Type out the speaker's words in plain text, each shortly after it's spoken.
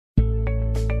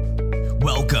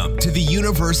Welcome to the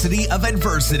University of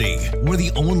Adversity, where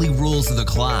the only rules of the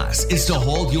class is to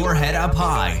hold your head up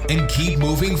high and keep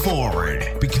moving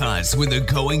forward. Because when the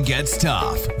going gets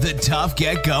tough, the tough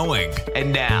get going.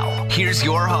 And now, here's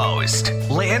your host,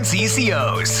 Lance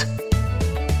Ecios.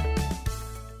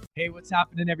 Hey, what's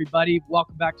happening, everybody?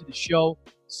 Welcome back to the show.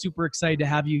 Super excited to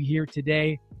have you here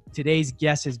today. Today's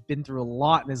guest has been through a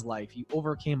lot in his life. He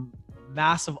overcame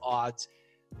massive odds,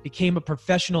 became a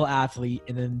professional athlete,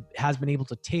 and then has been able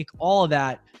to take all of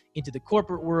that into the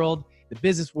corporate world, the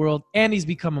business world, and he's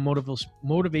become a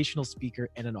motivational speaker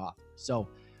and an author. So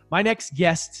my next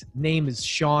guest's name is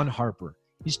Shawn Harper.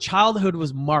 His childhood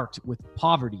was marked with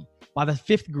poverty. By the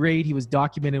 5th grade, he was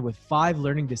documented with 5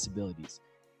 learning disabilities.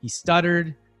 He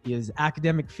stuttered, he has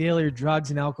academic failure, drugs,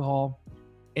 and alcohol.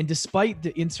 And despite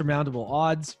the insurmountable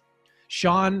odds,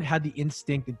 Shawn had the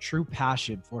instinct and true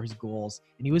passion for his goals,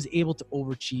 and he was able to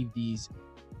overachieve these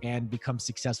and become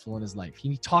successful in his life.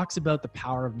 He talks about the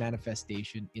power of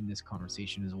manifestation in this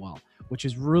conversation as well, which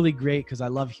is really great because I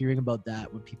love hearing about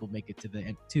that when people make it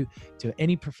to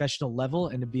any professional level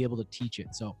and to be able to teach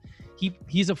it. So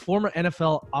he's a former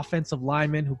NFL offensive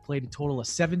lineman who played a total of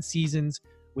 7 seasons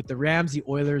with the Rams, the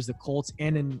Oilers, the Colts,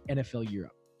 and in NFL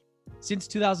Europe. Since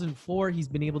 2004, he's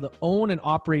been able to own and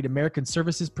operate American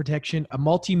Services Protection, a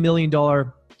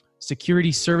multi-million-dollar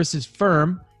security services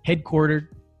firm headquartered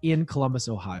in Columbus,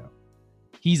 Ohio.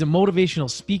 He's a motivational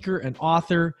speaker and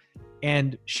author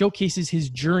and showcases his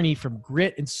journey from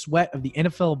grit and sweat of the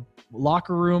NFL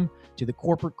locker room to the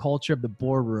corporate culture of the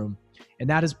boardroom. And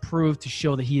that has proved to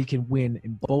show that he can win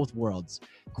in both worlds,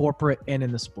 corporate and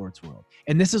in the sports world.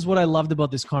 And this is what I loved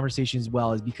about this conversation as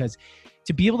well, is because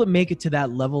to be able to make it to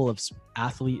that level of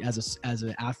athlete as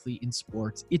an athlete in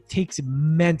sports, it takes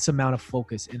immense amount of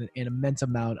focus and an immense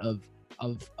amount of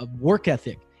work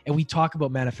ethic. And we talk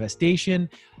about manifestation,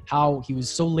 how he was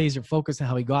so laser focused on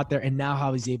how he got there, and now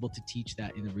how he's able to teach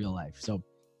that in the real life. So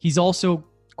he's also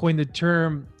coined the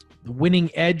term The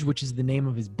Winning Edge, which is the name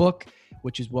of his book,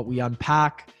 which is what we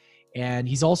unpack. And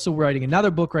he's also writing another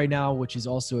book right now, which is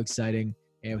also exciting,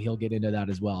 and he'll get into that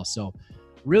as well. So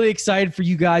really excited for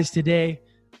you guys today.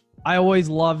 I always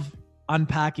love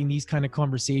unpacking these kind of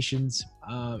conversations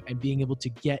and being able to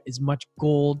get as much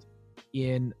gold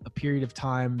in a period of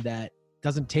time that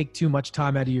doesn't take too much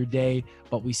time out of your day,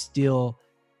 but we still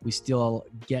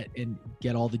get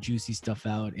all the juicy stuff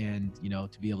out, and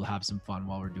to be able to have some fun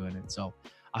while we're doing it. So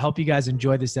I hope you guys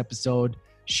enjoy this episode.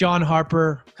 Shawn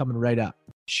Harper coming right up.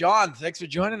 Shawn, thanks for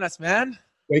joining us, man.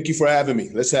 Thank you for having me.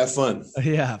 Let's have fun.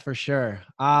 Yeah, for sure.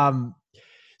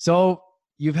 So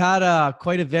you've had a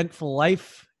quite eventful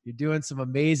life. You're doing some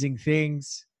amazing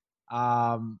things.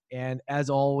 And as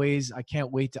always, I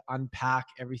can't wait to unpack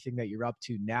everything that you're up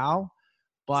to now.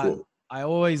 But Cool. I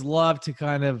always love to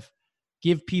kind of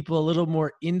give people a little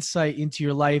more insight into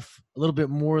your life, a little bit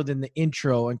more than the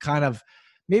intro, and kind of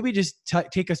maybe just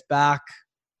take us back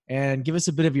and give us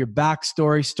a bit of your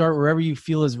backstory. Start wherever you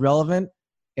feel is relevant,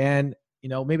 and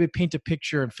maybe paint a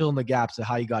picture and fill in the gaps of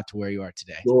how you got to where you are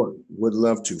today. Sure. Would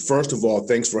love to. First of all,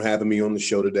 thanks for having me on the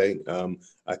show today.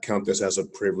 I count this as a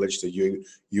privilege that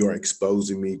you are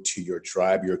exposing me to your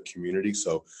tribe, your community.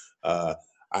 So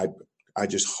I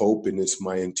just hope, and it's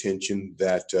my intention,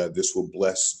 that this will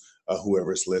bless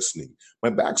whoever is listening.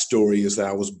 My backstory is that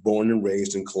I was born and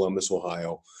raised in Columbus,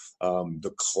 Ohio,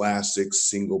 the classic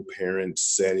single parent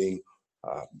setting,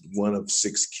 one of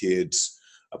 6 kids.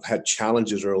 I've had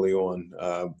challenges early on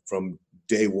from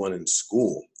day one in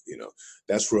school.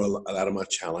 That's where a lot of my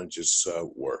challenges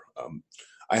were.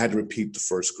 I had to repeat the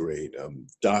 1st grade,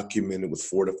 documented with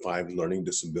 4 to 5 learning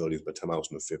disabilities by the time I was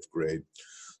in the 5th grade,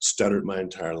 stuttered my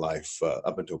entire life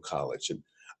up until college. And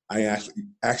I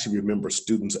actually remember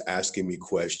students asking me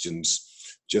questions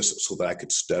just so that I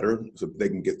could stutter, so they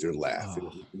can get their laugh.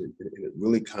 Oh. And it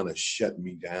really kind of shut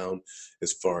me down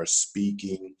as far as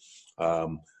speaking.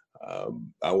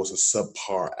 I was a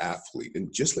subpar athlete.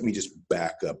 And let me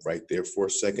back up right there for a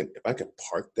second. If I could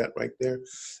park that right there,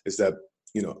 is that,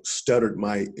 stuttered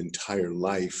my entire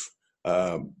life,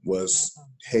 was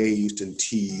hazed and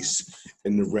teased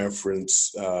in the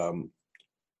reference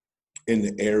in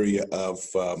the area of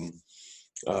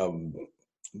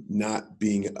not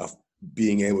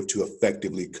being able to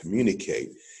effectively communicate.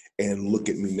 And look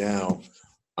at me now.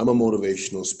 I'm a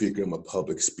motivational speaker. I'm a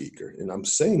public speaker. And I'm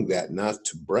saying that not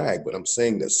to brag, but I'm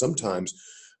saying that sometimes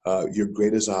your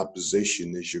greatest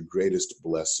opposition is your greatest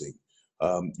blessing.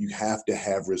 You have to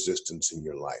have resistance in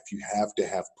your life. You have to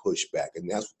have pushback. And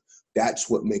that's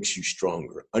what makes you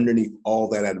stronger. Underneath all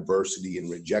that adversity and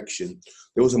rejection,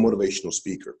 there was a motivational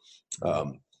speaker.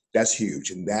 That's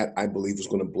huge. And that, I believe, is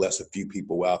going to bless a few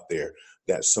people out there,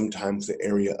 that sometimes the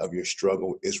area of your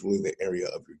struggle is really the area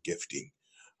of your gifting.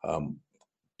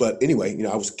 But anyway,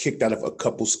 I was kicked out of a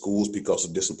couple schools because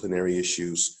of disciplinary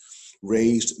issues,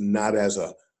 raised not as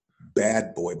a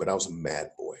bad boy, but I was a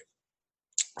mad boy.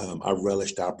 I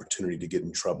relished the opportunity to get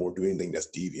in trouble or do anything that's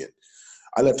deviant.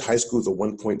 I left high school with a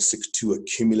 1.62, a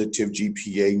cumulative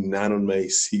GPA, 9 on my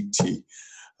ACT.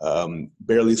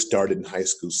 Barely started in high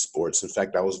school sports. In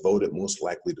fact, I was voted most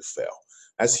likely to fail.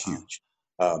 That's huge.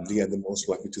 The most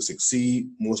likely to succeed,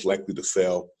 most likely to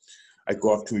fail. I go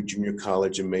off to a junior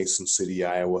college in Mason City,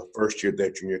 Iowa. First year at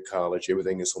that junior college,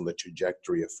 everything is on the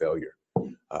trajectory of failure.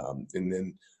 And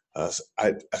then I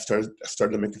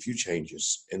started to make a few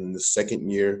changes. In the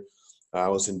second year, I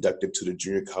was inducted to the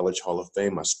Junior College Hall of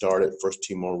Fame. I started first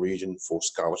team all region, full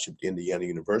scholarship to Indiana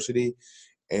University.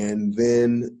 And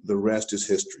then the rest is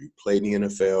history. Played in the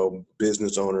NFL,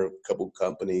 business owner, a couple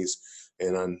companies,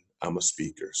 and I'm a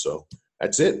speaker. So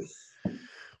that's it.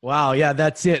 Wow. Yeah,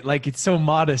 that's it. Like, it's so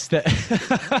modest that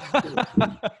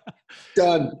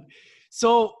Done.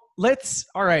 So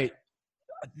all right.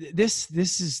 This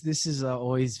is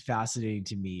always fascinating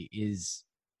to me. Is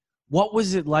what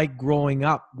was it like growing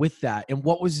up with that? And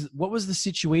what was the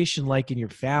situation like in your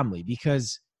family?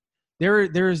 Because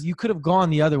there's you could have gone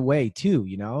the other way too,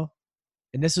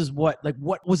 And this is what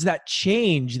was that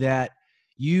change that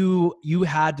you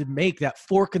had to make, that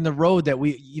fork in the road that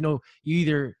you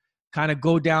either kind of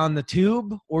go down the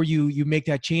tube or you make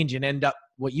that change and end up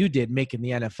what you did, making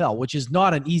the NFL, which is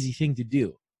not an easy thing to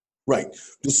do. Right.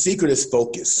 The secret is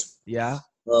focus. Yeah.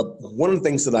 One of the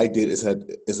things that I did is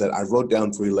that I wrote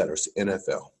down 3 letters,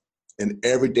 NFL. And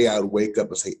every day I would wake up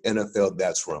and say, NFL,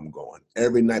 that's where I'm going.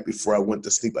 Every night before I went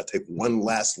to sleep, I take one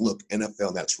last look,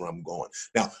 NFL, that's where I'm going.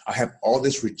 Now, I have all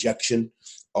this rejection,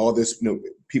 all this,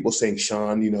 people saying,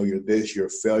 Sean, you're this, you're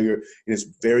a failure. And it's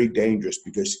very dangerous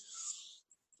because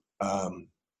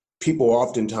people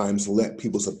oftentimes let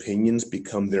people's opinions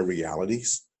become their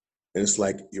realities. And it's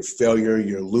like, you're a failure,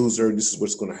 you're a loser, this is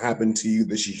what's going to happen to you,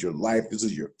 this is your life, this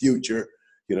is your future,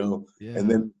 Yeah. And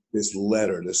then this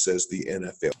letter that says the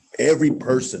NFL. Every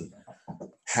person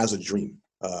has a dream.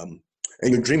 And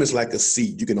your dream is like a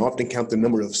seed. You can often count the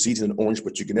number of seeds in an orange,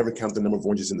 but you can never count the number of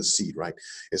oranges in the seed, right?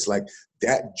 It's like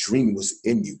that dream was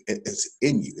in you. It's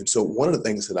in you. And so one of the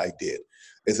things that I did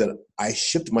is that I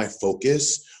shifted my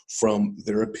focus from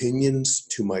their opinions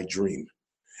to my dream.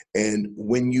 And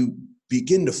when you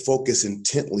begin to focus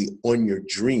intently on your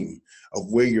dream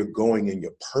of where you're going and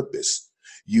your purpose,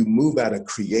 you move out of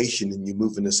creation and you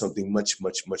move into something much,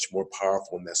 much, much more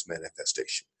powerful, and that's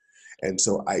manifestation. And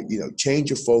so change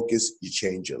your focus, you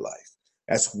change your life.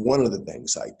 That's one of the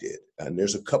things I did. And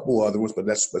there's a couple other ones, but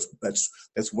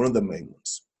that's one of the main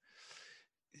ones.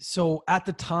 So at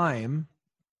the time,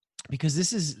 because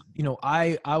this is,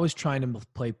 I was trying to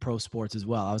play pro sports as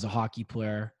well. I was a hockey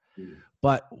player.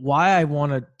 But why I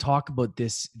want to talk about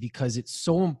this, because it's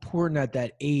so important at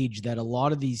that age that a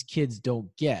lot of these kids don't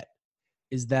get,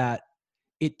 is that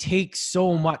it takes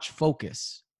so much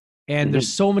focus and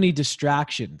there's so many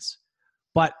distractions.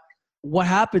 But what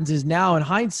happens is now in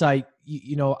hindsight,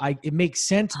 it makes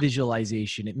sense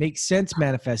visualization. It makes sense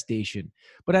manifestation.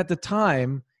 But at the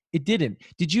time, it didn't.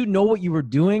 Did you know what you were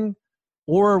doing?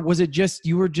 Or was it just,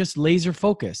 you were just laser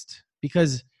focused?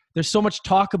 Because there's so much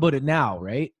talk about it now,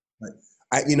 right?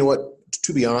 You know what,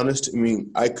 to be honest,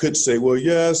 I could say, well,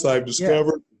 yes, I've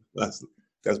discovered. Yeah.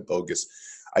 That's bogus.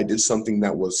 I did something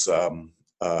that was,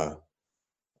 wow.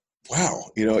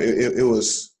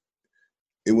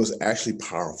 It was actually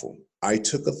powerful. I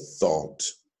took a thought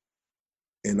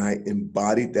and I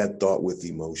embodied that thought with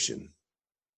emotion.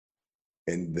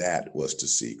 And that was the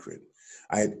secret.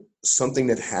 I had something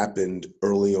that happened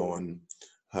early on.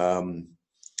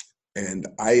 And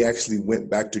I actually went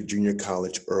back to junior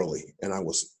college early, and I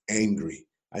was angry.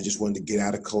 I just wanted to get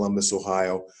out of Columbus,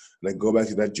 Ohio, and I go back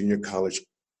to that junior college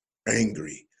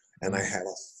angry. And I had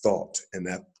a thought, and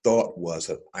that thought was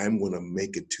that I'm going to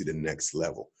make it to the next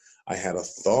level. I had a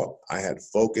thought, I had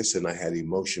focus, and I had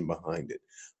emotion behind it.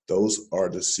 Those are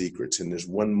the secrets. And there's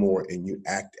one more, and you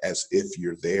act as if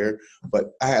you're there,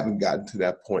 but I haven't gotten to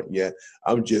that point yet.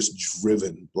 I'm just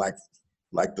driven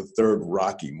like the third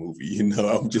Rocky movie,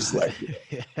 I'm just like,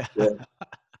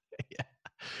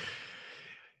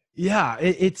 yeah.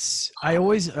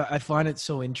 I find it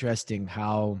so interesting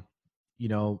how,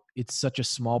 it's such a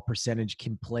small percentage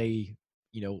can play,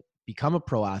 become a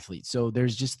pro athlete. So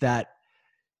there's that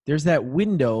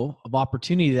window of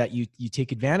opportunity that you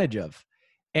take advantage of.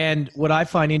 And what I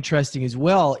find interesting as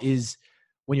well is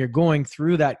when you're going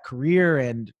through that career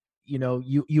and,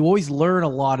 you always learn a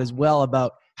lot as well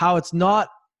about how it's not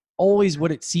always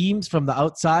what it seems from the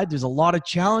outside. There's a lot of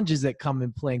challenges that come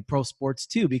in playing pro sports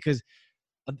too, because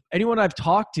anyone I've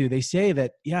talked to, they say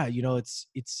that, yeah,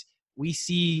 we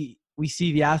see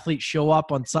the athletes show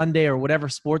up on Sunday or whatever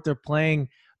sport they're playing.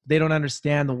 They don't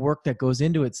understand the work that goes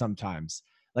into it sometimes.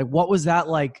 Like, what was that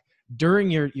like during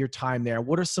your time there?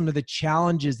 What are some of the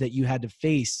challenges that you had to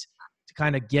face to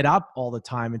kind of get up all the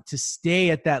time and to stay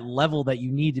at that level that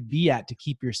you need to be at to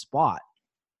keep your spot?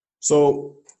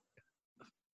 So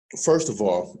first of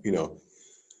all,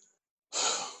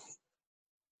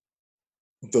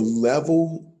 the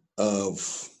level of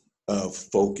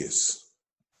focus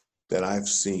that I've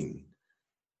seen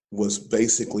was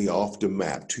basically off the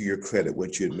map, to your credit,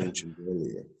 what you had mentioned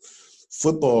earlier.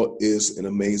 Football is an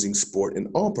amazing sport, and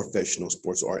all professional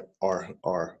sports are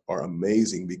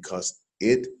amazing because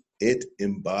it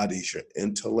embodies your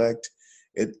intellect,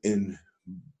 it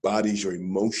embodies your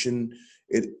emotion,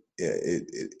 the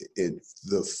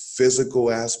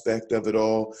physical aspect of it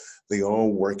all. They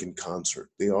all work in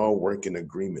concert. They all work in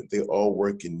agreement. They all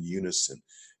work in unison.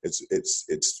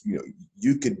 It's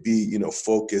you could be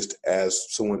focused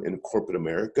as someone in corporate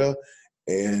America,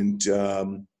 and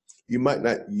you might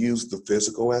not use the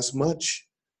physical as much,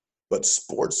 but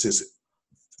sports is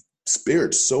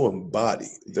spirits so embodied.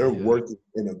 They're working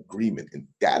in agreement, and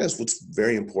that is what's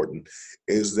very important,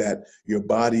 is that your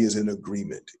body is in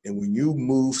agreement. And when you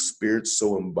move spirits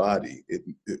so embodied, it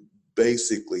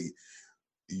basically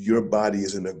your body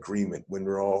is in agreement when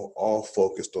we're all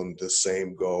focused on the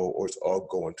same goal, or it's all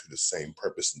going to the same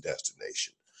purpose and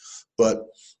destination. But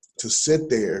to sit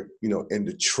there, and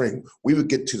to train, we would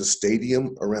get to the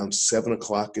stadium around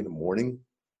 7:00 in the morning.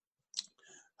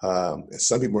 And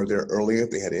some people were there earlier if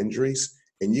they had injuries,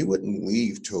 and you wouldn't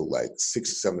leave till like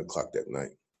 6 or 7 o'clock that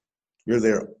night. You're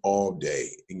there all day,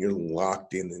 and you're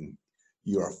locked in, and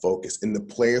you are focused. And the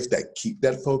players that keep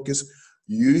that focus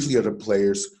usually are the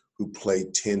players who play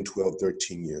 10, 12,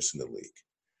 13 years in the league.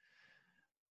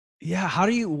 Yeah.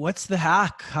 What's the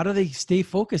hack? How do they stay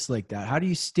focused like that? How do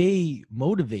you stay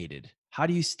motivated? How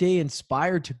do you stay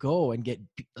inspired to go and get,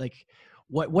 like,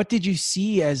 what did you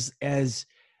see as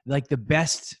like the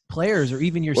best players, or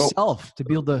even yourself, to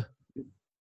be able to?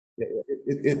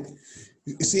 You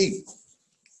see,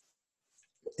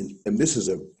 and this is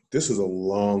a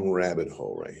long rabbit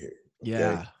hole right here. Okay?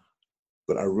 Yeah.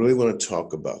 But I really want to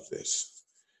talk about this.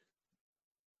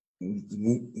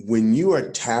 When you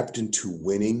are tapped into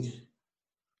winning,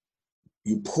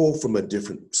 you pull from a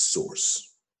different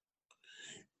source.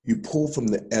 You pull from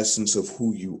the essence of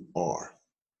who you are.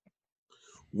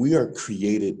 We are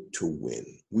created to win.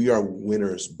 We are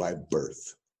winners by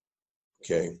birth.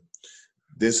 Okay?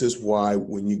 This is why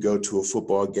when you go to a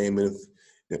football game, and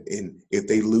if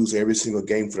they lose every single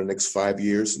game for the next 5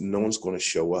 years, no one's going to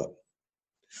show up.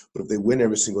 But if they win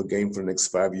every single game for the next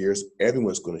 5 years,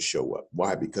 everyone's going to show up.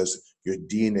 Why? Because your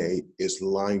DNA is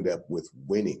lined up with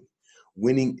winning.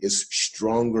 Winning is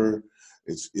stronger.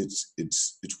 It's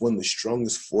one of the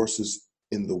strongest forces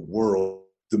in the world.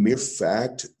 The mere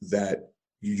fact that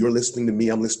you're listening to me,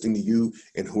 I'm listening to you,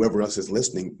 and whoever else is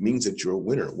listening means that you're a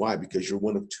winner. Why? Because you're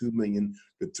one of 2 million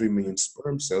to 3 million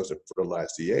sperm cells that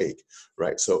fertilize the egg,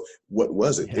 right? So what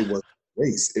was it? Yeah. It was a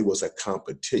race. It was a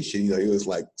competition. It was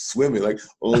like swimming, like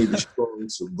only the strong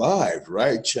survived,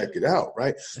 right? Check it out,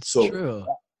 right? That's so true.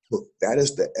 Look, that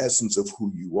is the essence of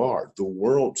who you are. The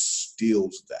world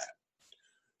steals that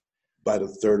by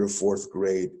the 3rd or 4th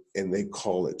grade, and they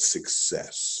call it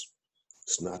success.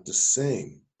 It's not the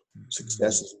same.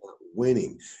 Success is not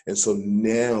winning. And so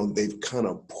now they've kind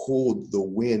of pulled the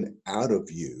win out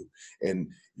of you, and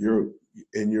you're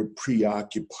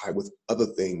preoccupied with other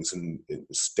things and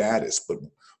status. But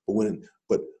when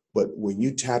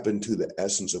you tap into the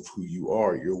essence of who you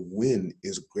are, your win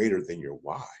is greater than your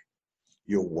why.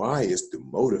 Your why is the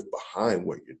motive behind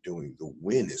what you're doing. The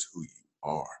win is who you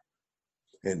are.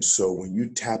 And so when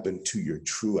you tap into your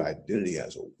true identity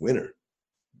as a winner,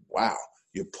 wow,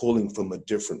 you're pulling from a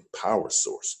different power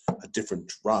source, a different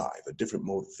drive, a different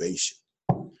motivation.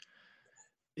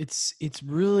 It's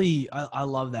really, I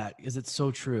love that, because it's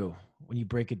so true when you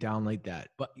break it down like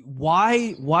that. But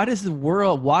why does the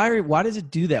world, why does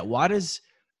it do that? Why does,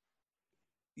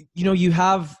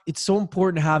 it's so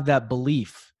important to have that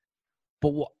belief,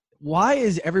 but why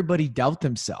is everybody doubt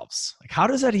themselves? Like, how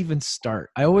does that even start?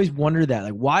 I always wonder that.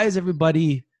 Like, why is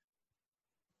everybody,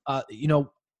 I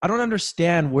don't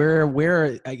understand where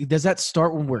does that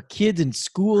start when we're kids in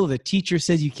school? The teacher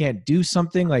says you can't do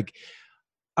something. Like,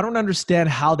 I don't understand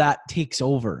how that takes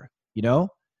over,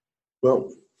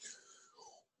 Well,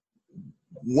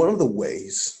 one of the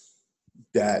ways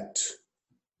that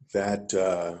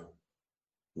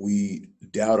we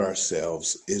doubt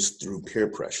ourselves is through peer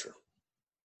pressure.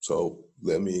 So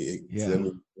let me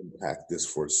unpack this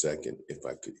for a second, if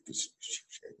I could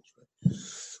share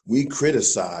this. We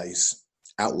criticize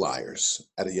outliers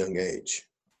at a young age.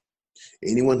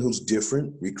 Anyone who's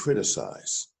different, we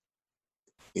criticize.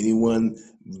 Anyone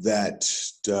that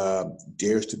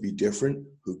dares to be different,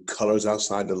 who colors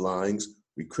outside the lines,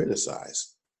 we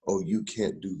criticize. Oh, you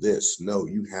can't do this. No,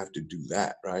 you have to do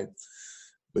that, right?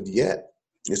 But yet,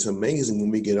 it's amazing when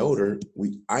we get older,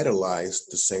 we idolize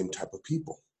the same type of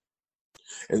people.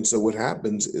 And so what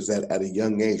happens is that at a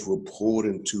young age, we're pulled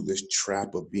into this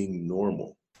trap of being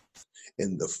normal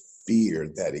and the fear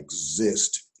that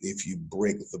exists if you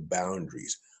break the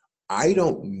boundaries. I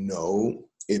don't know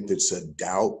if it's a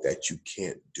doubt that you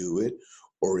can't do it,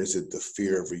 or is it the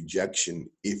fear of rejection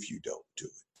if you don't do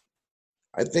it?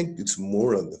 I think it's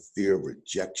more of the fear of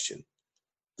rejection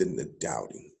than the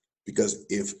doubting. Because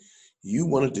if you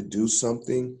wanted to do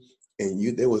something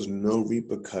and there was no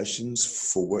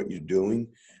repercussions for what you're doing,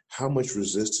 how much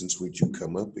resistance would you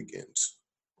come up against?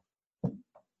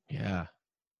 Yeah.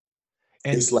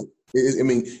 And it's like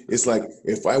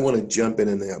if I want to jump in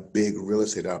and have a big real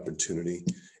estate opportunity,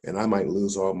 and I might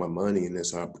lose all my money in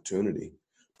this opportunity,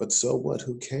 but so what?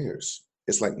 Who cares?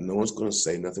 It's like no one's going to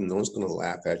say nothing. No one's going to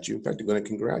laugh at you. In fact, they're going to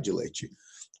congratulate you.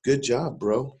 Good job,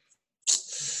 bro.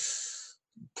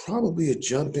 Probably a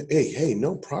jump in. Hey,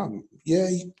 no problem. Yeah,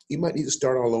 you might need to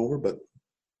start all over, but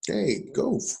hey,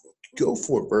 go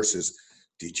for it. Versus,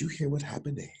 did you hear what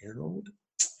happened to Harold?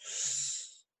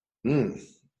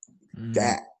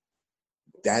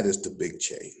 That is the big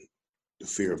chain, the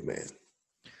fear of man.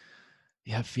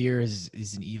 Yeah, fear is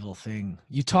an evil thing.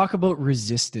 You talk about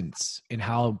resistance and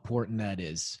how important that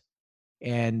is.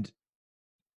 And,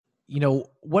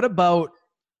 what about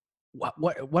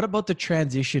the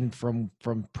transition from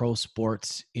pro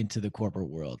sports into the corporate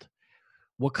world?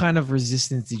 What kind of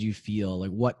resistance did you feel?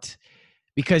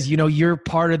 Because, you're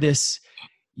part of this,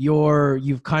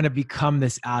 you've kind of become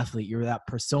this athlete. You're that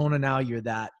persona now. You're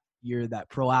that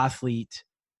pro athlete.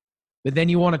 But then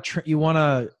you want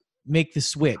to make the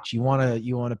switch. You want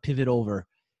to pivot over.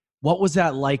 What was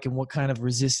that like, and what kind of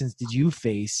resistance did you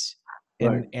face?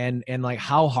 And right. and like,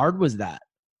 how hard was that?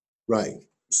 Right.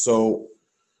 So,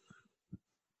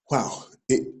 wow,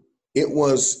 it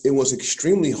was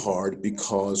extremely hard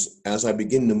because as I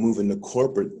begin to move into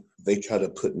corporate, they try to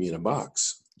put me in a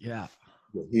box. Yeah.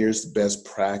 Here's best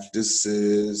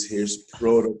practices, here's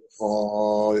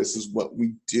protocol, this is what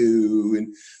we do,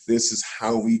 and this is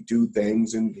how we do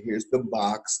things, and here's the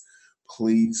box.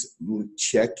 Please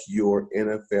check your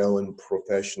NFL and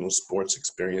professional sports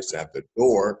experience at the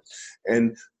door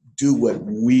and do what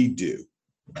we do.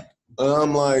 And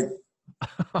I'm like,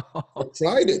 I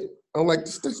tried it. I'm like,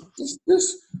 this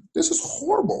is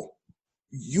horrible.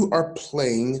 You are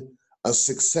playing a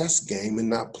success game and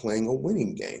not playing a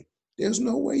winning game. There's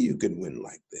no way you can win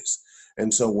like this.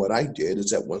 And so what I did is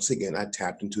that once again, I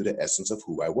tapped into the essence of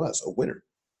who I was, a winner.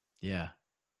 Yeah.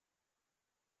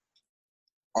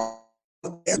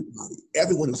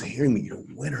 Everyone who's hearing me, you're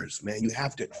winners, man. You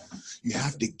have to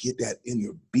get that in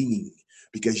your being,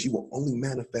 because you will only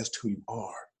manifest who you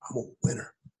are. I'm a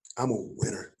winner. I'm a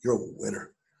winner. You're a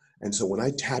winner. And so when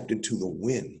I tapped into the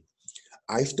win,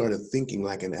 I started thinking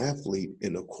like an athlete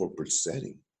in a corporate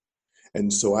setting.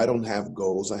 And so I don't have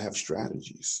goals, I have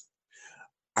strategies.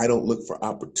 I don't look for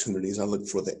opportunities, I look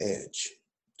for the edge.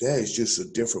 That is just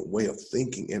a different way of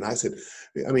thinking. And I said,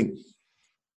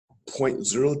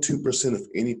 0.02% of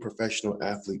any professional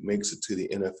athlete makes it to the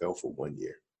NFL for 1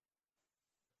 year.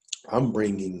 I'm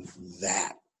bringing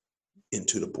that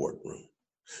into the boardroom.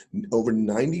 Over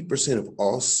 90% of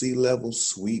all C-level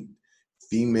suite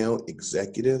female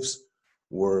executives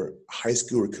were high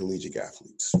school or collegiate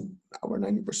athletes. Over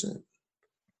 90%.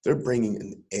 They're bringing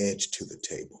an edge to the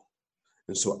table.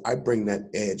 And so I bring that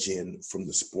edge in from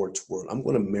the sports world. I'm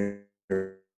going to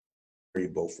marry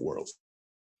both worlds.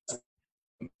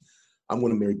 I'm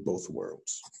going to marry both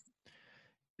worlds.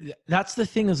 That's the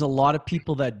thing, is a lot of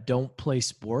people that don't play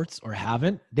sports or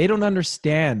haven't, they don't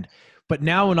understand. But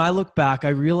now when I look back, I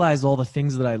realize all the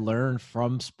things that I learned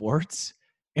from sports,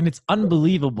 and it's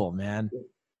unbelievable, man.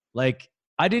 Like,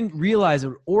 I didn't realize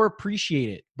it or appreciate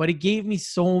it, but it gave me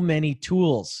so many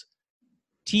tools,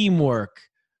 teamwork,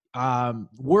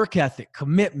 work ethic,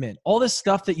 commitment, all this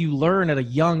stuff that you learn at a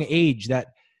young age and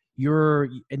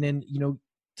then,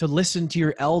 to listen to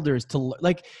your elders,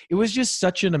 it was just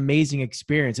such an amazing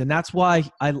experience. And that's why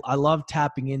I love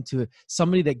tapping into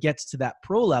somebody that gets to that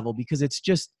pro level, because it's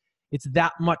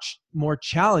that much more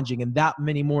challenging and that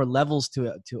many more levels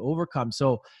to overcome.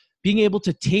 So being able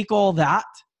to take all that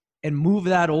and move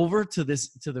that over to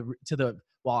the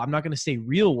well, I'm not going to say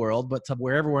real world, but to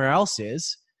where everywhere else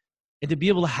is. And to be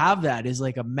able to have that is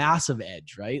like a massive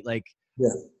edge, right? Like, Yeah.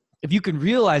 if you can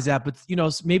realize that, but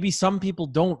maybe some people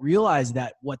don't realize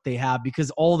that what they have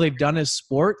because all they've done is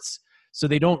sports. So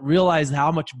they don't realize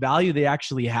how much value they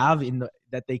actually have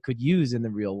that they could use in the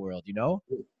real world,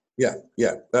 Yeah.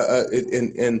 Yeah.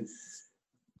 And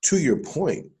to your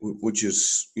point, which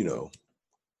is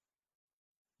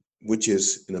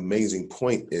an amazing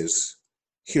point, is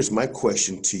here's my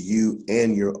question to you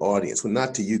and your audience. Well,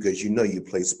 not to you because you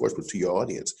play sports, but to your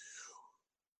audience.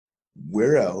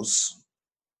 Where else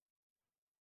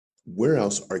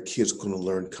are kids going to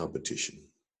learn competition?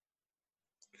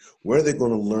 Where are they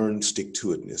going to learn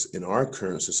stick-to-itiveness in our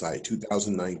current society,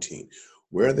 2019?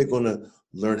 Where are they going to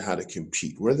learn how to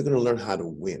compete? Where are they going to learn how to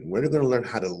win? Where are they going to learn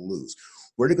how to lose?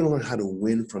 Where are they going to learn how to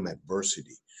win from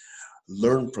adversity?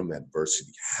 Learn from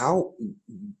adversity.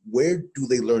 Where do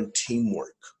they learn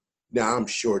teamwork? Now, I'm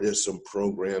sure there's some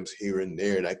programs here and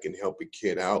there that can help a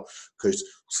kid out because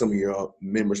some of your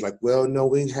members like, well, no,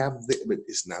 we have, but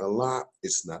it's not a lot.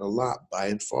 It's not a lot by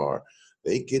and far.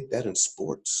 They get that in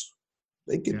sports.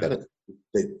 They get that.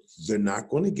 They're not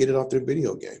going to get it off their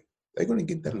video game. They're going to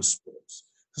get that in sports.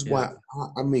 That's why,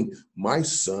 my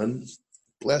son,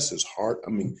 bless his heart.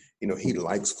 He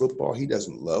likes football. He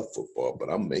doesn't love football, but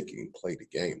I'm making him play the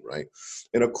game, right?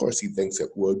 And of course, he thinks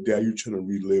that, well, Dad, you're trying to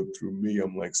relive through me.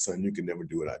 I'm like, son, you can never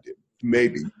do what I did.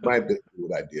 Maybe. You might be able to do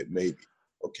what I did. Maybe.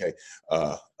 Okay.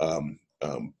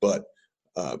 But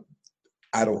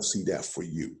I don't see that for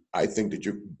you. I think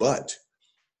that but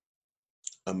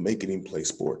I'm making him play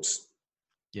sports.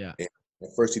 Yeah. And at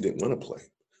first, he didn't want to play,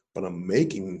 but I'm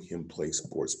making him play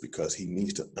sports because he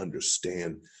needs to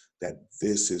understand that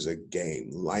this is a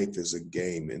game. Life is a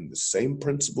game. And the same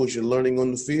principles you're learning on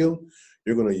the field,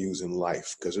 you're going to use in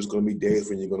life, because there's going to be days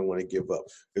when you're going to want to give up.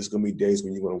 There's going to be days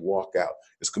when you're going to walk out.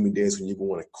 There's going to be days when you're going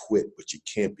to want to quit, but you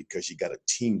can't because you got a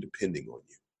team depending on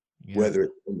you, whether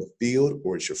it's on the field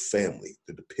or it's your family,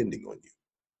 they're depending on you.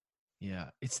 Yeah.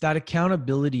 It's that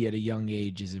accountability at a young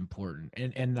age is important.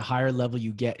 And the higher level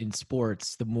you get in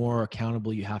sports, the more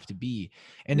accountable you have to be.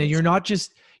 And then you're not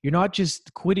just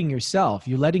quitting yourself,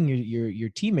 you're letting your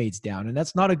teammates down. And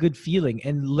that's not a good feeling.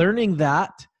 And learning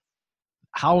that,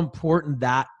 how important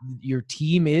that your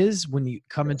team is when you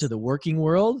come into the working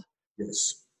world.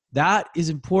 Yes. That is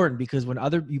important, because when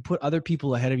you put other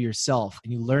people ahead of yourself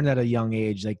and you learn that at a young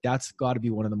age, like that's got to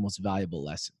be one of the most valuable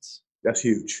lessons. That's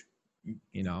huge.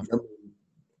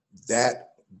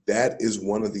 That is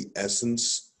one of the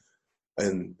essence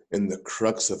and the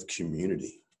crux of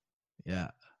community. Yeah.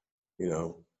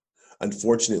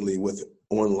 Unfortunately, with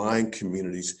online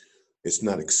communities, it's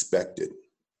not expected.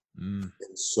 And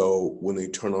so when they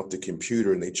turn off the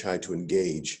computer and they try to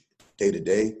engage day to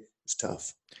day, it's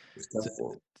tough. It's tough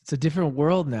for them. It's a different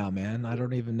world now, man. I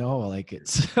don't even know. Like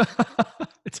it's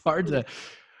hard to.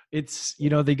 It's,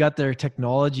 they got their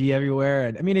technology everywhere.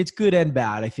 And it's good and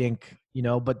bad, I think,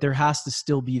 but there has to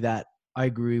still be that. I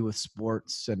agree with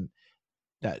sports and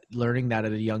that learning that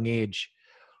at a young age.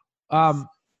 I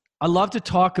love to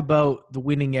talk about the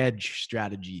winning edge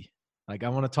strategy. Like I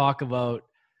want to talk about,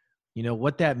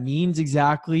 what that means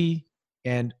exactly.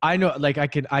 And I know, like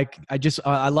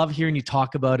I love hearing you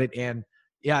talk about it. And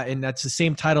yeah, and that's the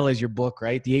same title as your book,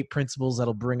 right? The 8 principles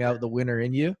that'll bring out the winner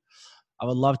in you. I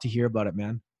would love to hear about it,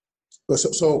 man.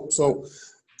 So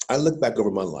I look back over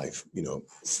my life,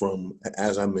 from,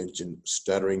 as I mentioned,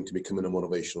 stuttering to becoming a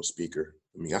motivational speaker.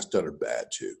 I stuttered bad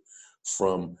too.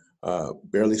 From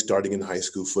barely starting in high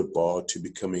school football to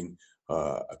becoming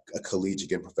a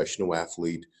collegiate and professional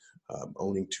athlete,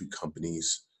 owning 2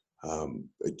 companies,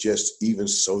 just even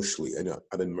socially. And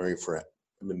I've been married for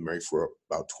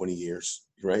about 20 years,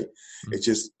 right? Mm-hmm.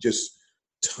 It's just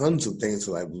tons of things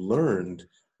that I've learned.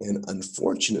 And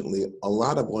unfortunately, a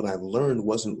lot of what I've learned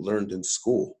wasn't learned in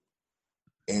school.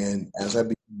 And as I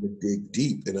begin to dig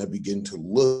deep and I begin to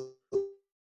look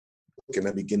and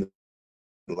I begin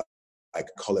to, I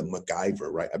call it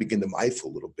MacGyver, right? I begin to MIFE a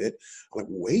little bit. I'm like,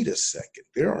 wait a second.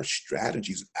 There are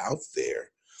strategies out there.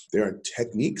 There are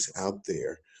techniques out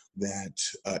there that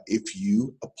if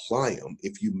you apply them,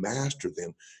 if you master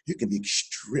them, you can be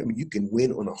extreme. You can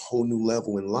win on a whole new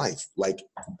level in life. Like,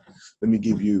 let me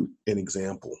give you an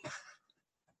example.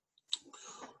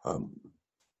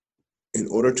 In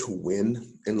order to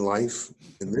win in life,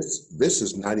 and this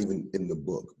is not even in the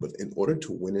book, but in order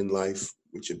to win in life,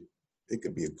 which it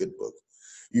could be a good book,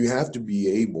 you have to be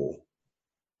able,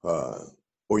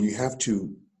 or you have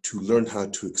to learn how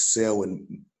to excel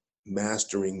in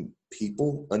mastering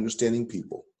people, understanding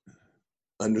people,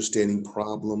 understanding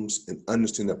problems and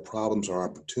understanding that problems are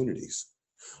opportunities,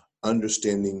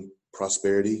 understanding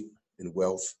prosperity and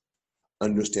wealth,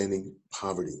 understanding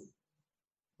poverty.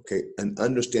 Okay, and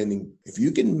understanding if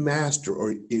you can master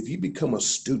or if you become a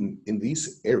student in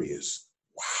these areas,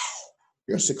 wow,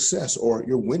 your success or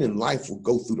your win in life will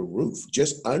go through the roof.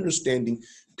 Just understanding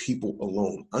people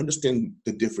alone, understanding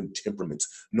the different temperaments,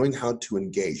 knowing how to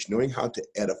engage, knowing how to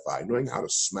edify, knowing how to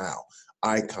smile,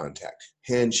 eye contact,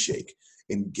 handshake,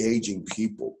 engaging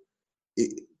people.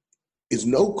 It is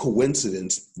no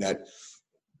coincidence that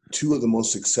two of the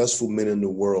most successful men in the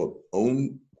world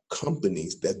own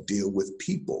companies that deal with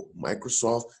people.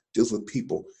 Microsoft deals with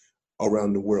people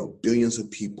around the world, billions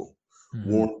of people.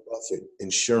 Warren Buffett,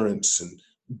 insurance, and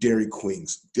Dairy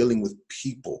Queens, dealing with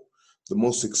people. The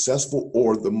most successful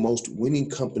or the most winning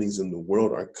companies in the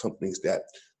world are companies that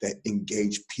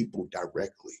engage people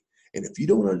directly. And if you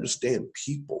don't understand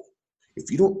people, if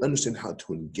you don't understand how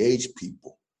to engage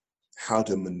people, how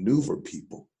to maneuver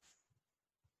people,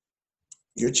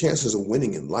 your chances of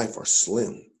winning in life are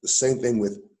slim. The same thing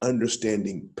with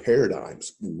understanding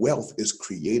paradigms. Wealth is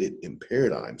created in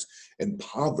paradigms, and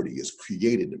poverty is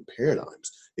created in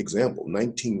paradigms. Example,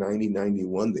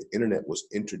 1990-91, the internet was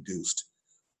introduced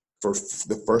for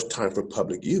the first time for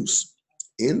public use.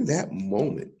 In that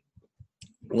moment,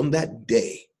 on that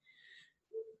day,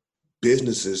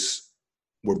 businesses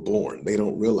were born. They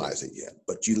don't realize it yet,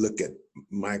 but you look at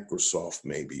Microsoft,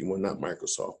 maybe, well, not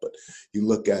Microsoft, but you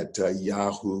look at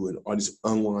Yahoo and all these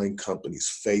online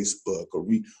companies, Facebook,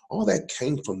 all that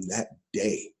came from that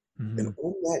day. And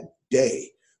on that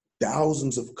day,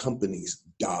 thousands of companies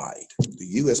died. The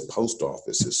U.S. Post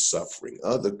Office is suffering.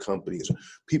 Other companies,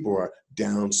 people are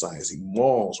downsizing.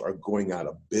 Malls are going out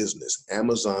of business.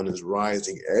 Amazon is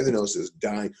rising. Everything else is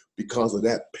dying because of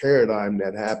that paradigm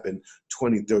that happened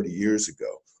 20, 30 years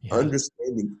ago. Yeah.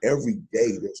 Understanding every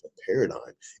day there's a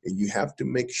paradigm, and you have to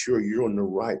make sure you're on the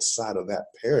right side of that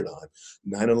paradigm.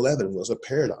 9/11 was a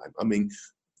paradigm. I mean,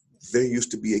 there used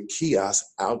to be a kiosk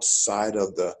outside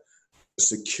of the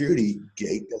security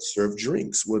gate that served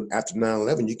drinks. Well, after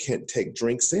 9/11, you can't take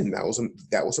drinks in.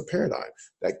 That was a paradigm.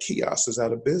 That kiosk is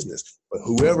out of business. But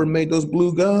whoever made those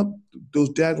those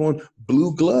daggone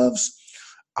blue gloves,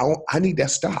 I need that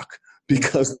stock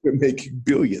because they're making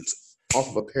billions off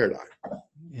of a paradigm.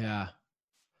 Yeah.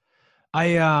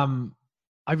 I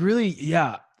really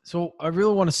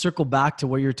want to circle back to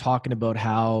what you're talking about,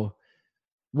 how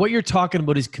what you're talking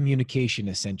about is communication,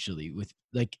 essentially. With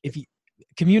like,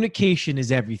 communication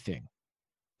is everything.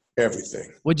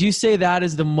 Everything. Would you say that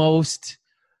is the most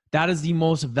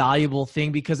valuable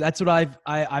thing? Because that's what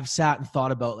I've sat and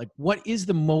thought about. Like, what is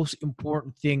the most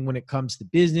important thing when it comes to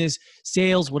business,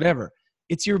 sales, whatever?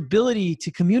 It's your ability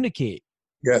to communicate.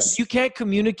 Yes. If you can't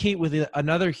communicate with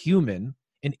another human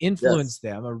and influence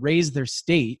them or raise their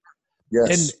state,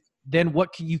 then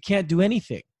you can't do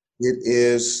anything. It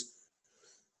is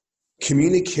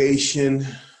communication.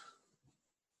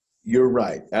 You're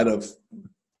right.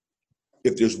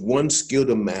 If there's one skill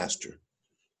to master,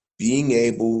 being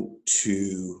able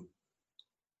to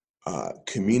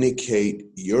communicate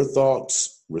your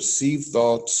thoughts, receive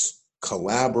thoughts,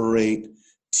 collaborate,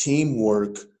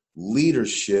 teamwork,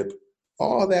 leadership,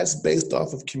 all that's based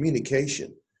off of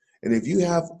communication. And if you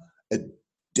have a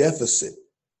deficit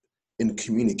in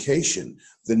communication,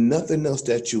 then nothing else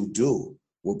that you'll do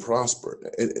will prosper.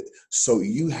 So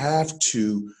you have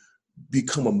to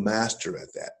become a master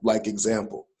at that. Like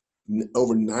example,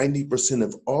 over 90%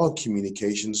 of all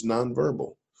communication is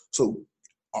nonverbal. So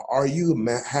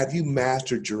have you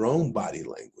mastered your own body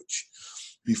language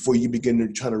before you begin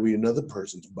to try to read another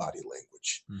person's body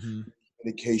language?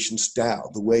 Communication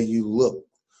style, the way you look,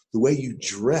 the way you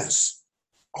dress,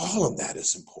 all of that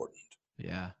is important.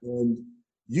 Yeah. And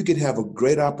you can have a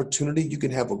great opportunity.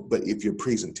 But if your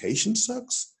presentation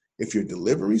sucks, if your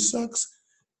delivery sucks,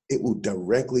 it will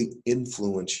directly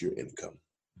influence your income.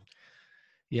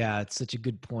 Yeah, it's such a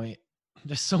good point.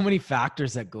 There's so many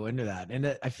factors that go into that.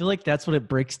 And I feel like that's what it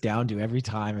breaks down to every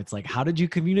time. It's like, how did you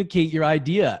communicate your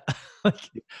idea?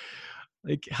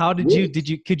 Like how could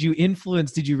you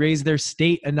influence, did you raise their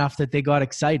state enough that they got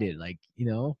excited? Like,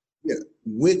 Yeah,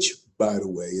 which, by the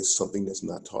way, is something that's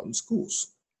not taught in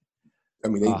schools. I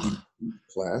mean, they do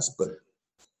class, but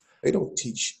they don't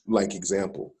teach, like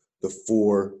example, the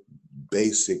 4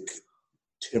 basic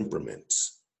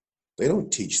temperaments. They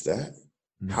don't teach that.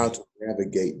 How to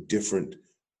navigate different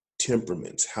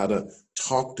temperaments, how to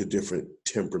talk to different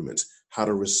temperaments, how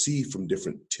to receive from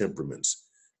different temperaments,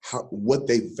 what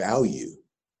they value.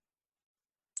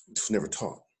 It's never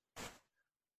taught.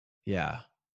 Yeah.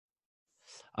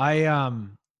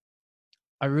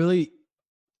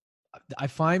 I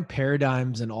find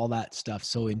paradigms and all that stuff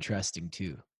so interesting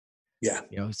too. Yeah.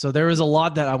 You know, so there was a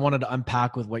lot that I wanted to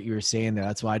unpack with what you were saying there.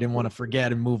 That's why I didn't want to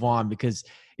forget and move on, because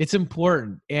it's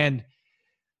important. And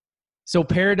so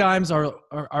paradigms are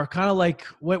kind of like,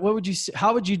 what would you say,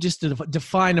 how would you just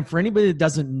define them for anybody that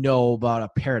doesn't know about a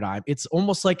paradigm? It's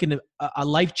almost like a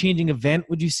life-changing event,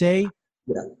 would you say?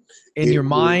 Yeah. In your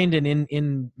mind and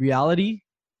in reality?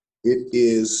 It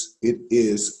is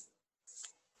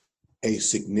a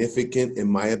significant, in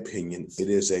my opinion, it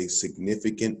is a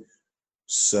significant,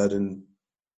 sudden,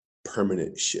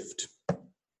 permanent shift.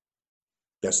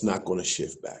 That's not going to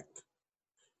shift back.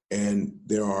 And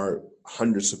there are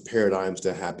hundreds of paradigms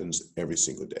that happens every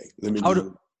single day.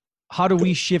 How do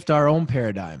we shift our own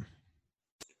paradigm?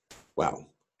 Wow.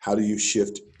 How do you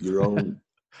shift your own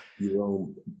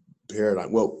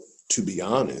paradigm? Well, to be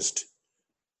honest,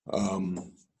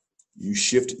 you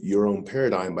shift your own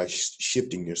paradigm by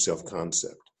shifting your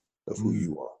self-concept of who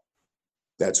you are.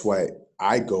 That's why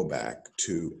I go back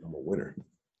to I'm a winner.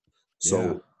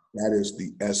 So that is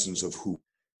the essence of who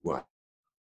I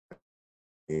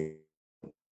am.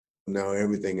 Now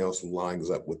everything else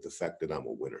lines up with the fact that I'm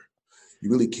a winner.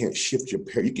 You really can't shift your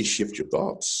you can shift your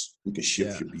thoughts, you can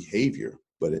shift your behavior,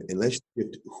 but unless you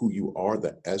shift who you are,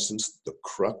 the essence, the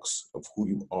crux of who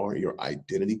you are, your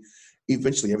identity,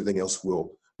 eventually everything else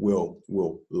will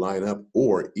line up,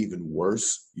 or even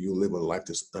worse, you live a life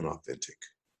that's unauthentic.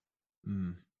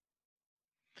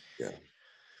 Yeah.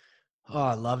 Oh,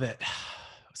 I love it.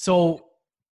 So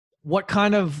what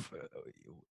kind of,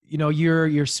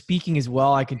 you're speaking as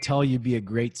well. I can tell you'd be a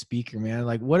great speaker, man.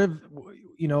 Like what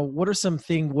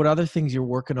other things you're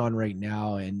working on right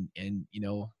now? And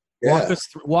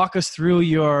walk us through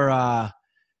your,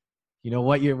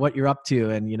 what you're up to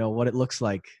and, what it looks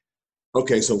like.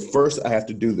 Okay. So first I have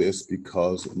to do this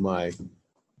because my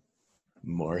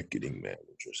marketing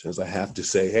manager says I have to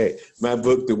say, hey, my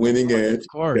book, The Winning Edge. Of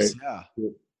course. Okay, yeah.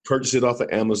 Purchase it off of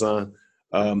Amazon.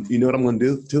 You know what I'm going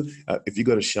to do too? If you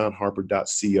go to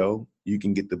seanharper.co, you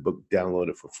can get the book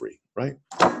downloaded for free, right?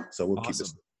 So we'll keep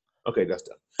this. Okay, that's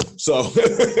done. So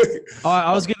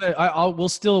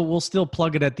we'll still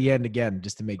plug it at the end again,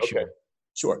 just to make sure.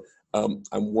 Sure.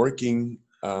 I'm working.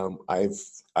 I've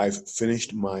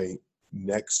finished my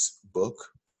next book,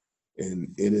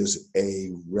 and it is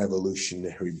a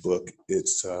revolutionary book.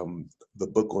 It's the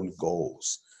book on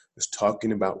goals. It's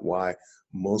talking about why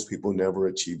most people never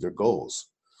achieve their goals,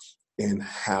 and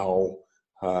how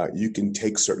you can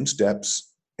take certain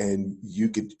steps and you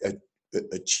could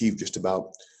achieve just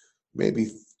about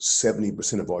maybe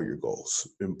 70% of all your goals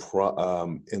in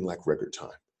like record time.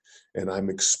 And I'm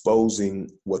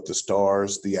exposing what the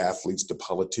stars, the athletes, the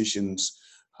politicians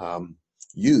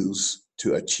use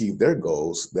to achieve their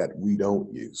goals that we don't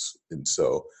use. And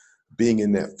so being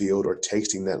in that field or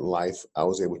tasting that life, I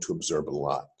was able to observe a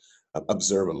lot.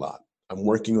 I'm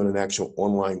working on an actual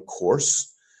online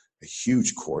course, a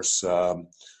huge course.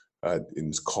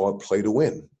 It's called Play to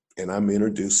Win. And I'm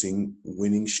introducing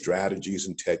winning strategies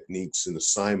and techniques and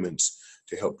assignments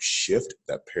to help shift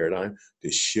that paradigm, to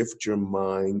shift your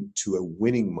mind to a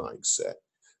winning mindset.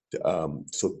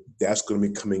 So that's going to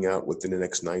be coming out within the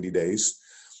next 90 days.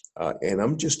 And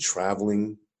I'm just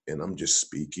traveling, and I'm just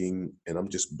speaking, and I'm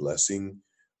just blessing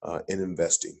and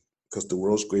investing, because the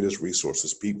world's greatest resource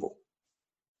is people.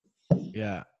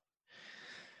 Yeah.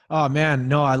 Oh man,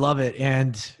 no, I love it.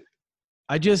 And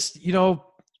I just,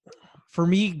 for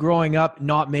me growing up,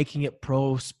 not making it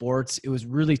pro sports, it was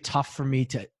really tough for me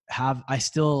to I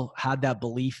still had that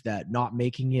belief that not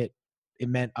making it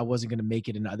meant I wasn't going to make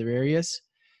it in other areas.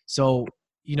 So,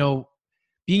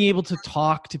 being able to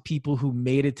talk to people who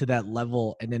made it to that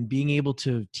level and then being able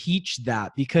to teach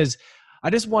that, because I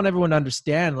just want everyone to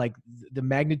understand like the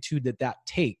magnitude that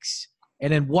takes.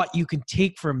 And then what you can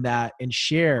take from that and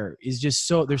share is just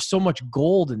there's so much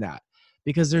gold in that,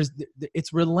 because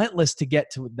it's relentless to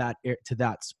get to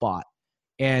that spot.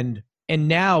 And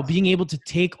now being able to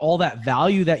take all that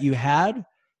value that you had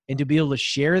and to be able to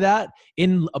share that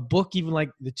in a book, even like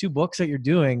the 2 books that you're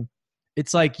doing,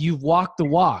 it's like you've walked the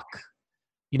walk,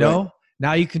 Right.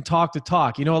 Now you can talk the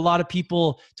talk. A lot of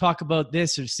people talk about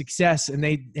this or success and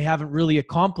they haven't really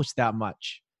accomplished that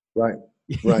much. Right.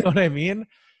 You know what I mean?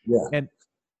 Yeah.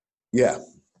 Yeah,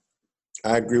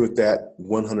 I agree with that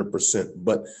 100%.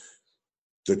 But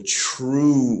the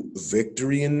true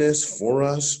victory in this for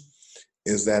us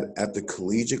is that at the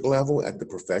collegiate level, at the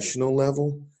professional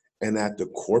level, and at the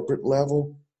corporate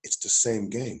level, it's the same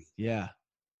game. Yeah.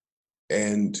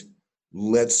 And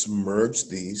let's merge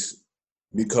these,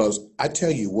 because I tell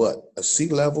you what, a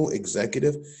C-level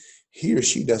executive, he or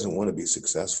she doesn't want to be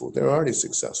successful. They're already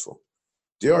successful.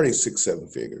 They're already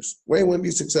 6-7 figures. They want to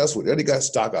be successful. They already got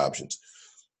stock options.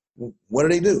 What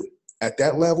do? At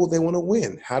that level, they want to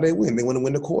win. How do they win? They want to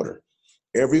win the quarter.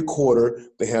 Every quarter,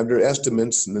 they have their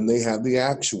estimates, and then they have the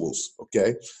actuals,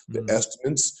 okay? The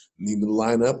estimates need to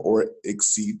line up or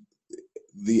exceed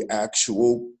the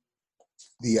actuals.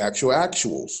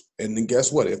 And then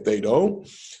guess what? If they don't,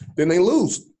 then they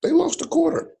lose. They lost a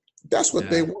quarter. That's what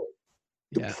they want.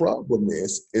 The problem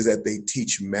is that they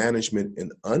teach management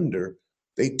and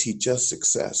they teach us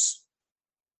success.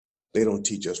 They don't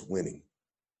teach us winning.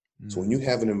 So when you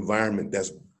have an environment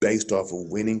that's based off of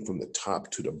winning from the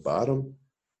top to the bottom,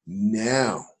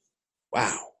 now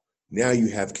you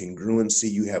have congruency,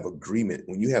 you have agreement.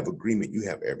 When you have agreement, you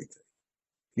have everything.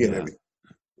 You have everything.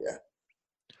 Yeah.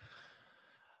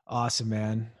 Awesome,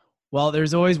 man. Well,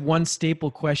 there's always one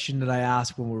staple question that I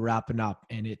ask when we're wrapping up,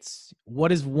 and it's,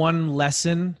 what is one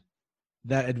lesson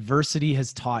that adversity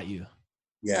has taught you?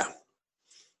 Yeah.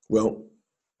 Well,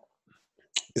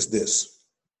 it's this.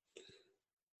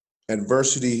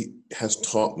 Adversity has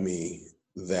taught me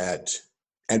that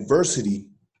adversity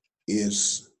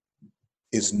is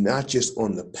not just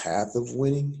on the path of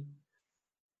winning.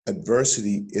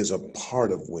 Adversity is a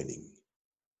part of winning.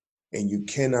 And you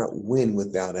cannot win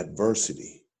without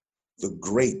adversity. The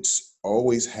greats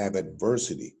always have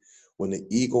adversity. When the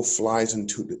eagle flies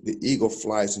into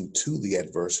the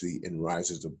adversity and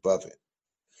rises above it.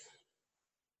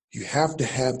 You have to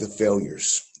have the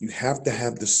failures. You have to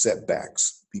have the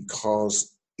setbacks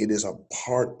because it is a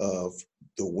part of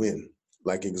the win.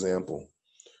 Like example,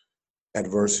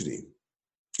 adversity.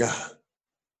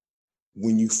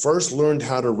 When you first learned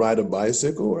how to ride a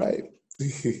bicycle, right?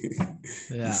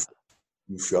 Yeah.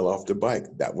 You fell off the bike.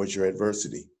 That was your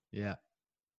adversity. Yeah.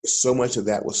 So much of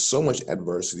that was so much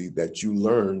adversity that you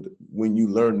learned when you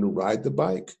learned to ride the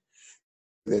bike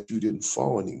that you didn't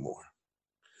fall anymore.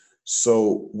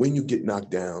 So when you get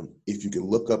knocked down, if you can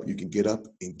look up, you can get up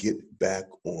and get back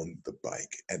on the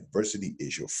bike. Adversity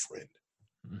is your friend.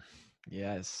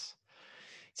 Yes.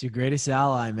 It's your greatest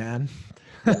ally, man.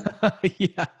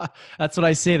 Yeah. That's what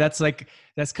I say. I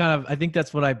think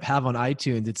that's what I have on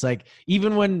iTunes. It's like,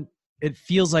 even when it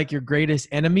feels like your greatest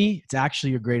enemy, it's actually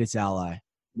your greatest ally.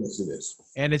 Yes, it is.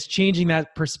 And it's changing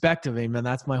that perspective, man.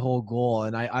 That's my whole goal.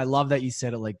 And I love that you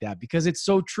said it like that because it's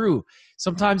so true.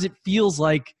 Sometimes it feels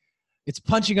like it's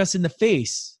punching us in the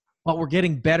face, but we're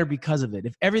getting better because of it.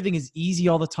 If everything is easy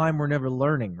all the time, we're never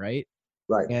learning, right?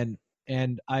 Right.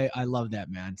 And I love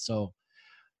that, man. So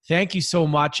thank you so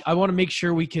much. I want to make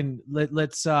sure we can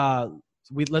let's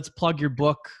plug your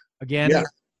book again. Yeah.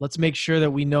 Let's make sure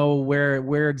that we know where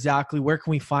can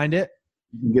we find it?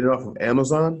 You can get it off of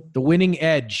Amazon. The Winning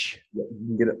Edge. Yeah, you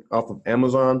can get it off of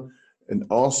Amazon. And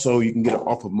also you can get it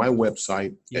off of my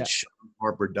website at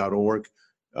SeanHarper.org.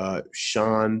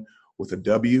 Sean with a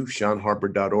W,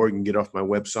 SeanHarper.org. You can get it off my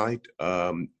website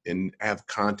and have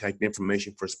contact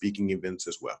information for speaking events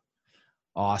as well.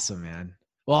 Awesome, man.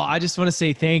 Well, I just want to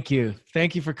say thank you.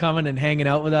 Thank you for coming and hanging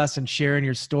out with us and sharing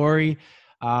your story.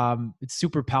 It's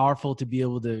super powerful to be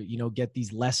able to, get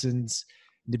these lessons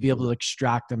and to be able to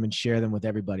extract them and share them with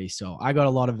everybody. So I got a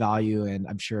lot of value and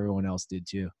I'm sure everyone else did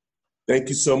too. Thank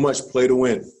you so much. Play to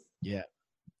win. Yeah.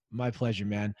 My pleasure,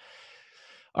 man.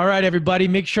 All right, everybody,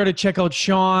 make sure to check out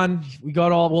Sean.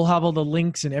 We'll have all the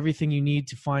links and everything you need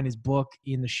to find his book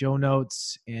in the show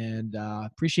notes, and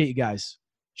appreciate you guys.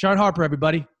 Sean Harper,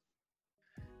 everybody.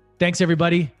 Thanks,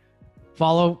 everybody.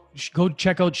 Go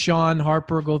check out Sean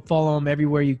Harper. Go follow him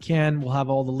everywhere you can. We'll have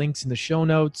all the links in the show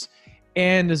notes.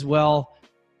 And as well,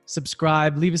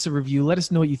 subscribe, leave us a review. Let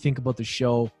us know what you think about the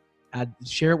show.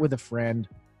 Share it with a friend.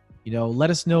 Let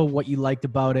us know what you liked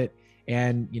about it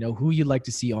and, who you'd like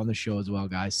to see on the show as well,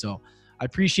 guys. So I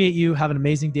appreciate you. Have an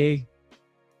amazing day.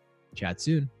 Chat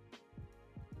soon.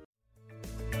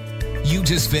 You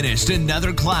just finished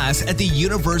another class at the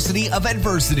University of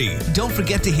Adversity. Don't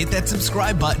forget to hit that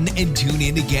subscribe button and tune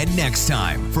in again next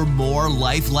time for more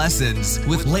life lessons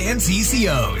with Lance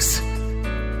ECOs.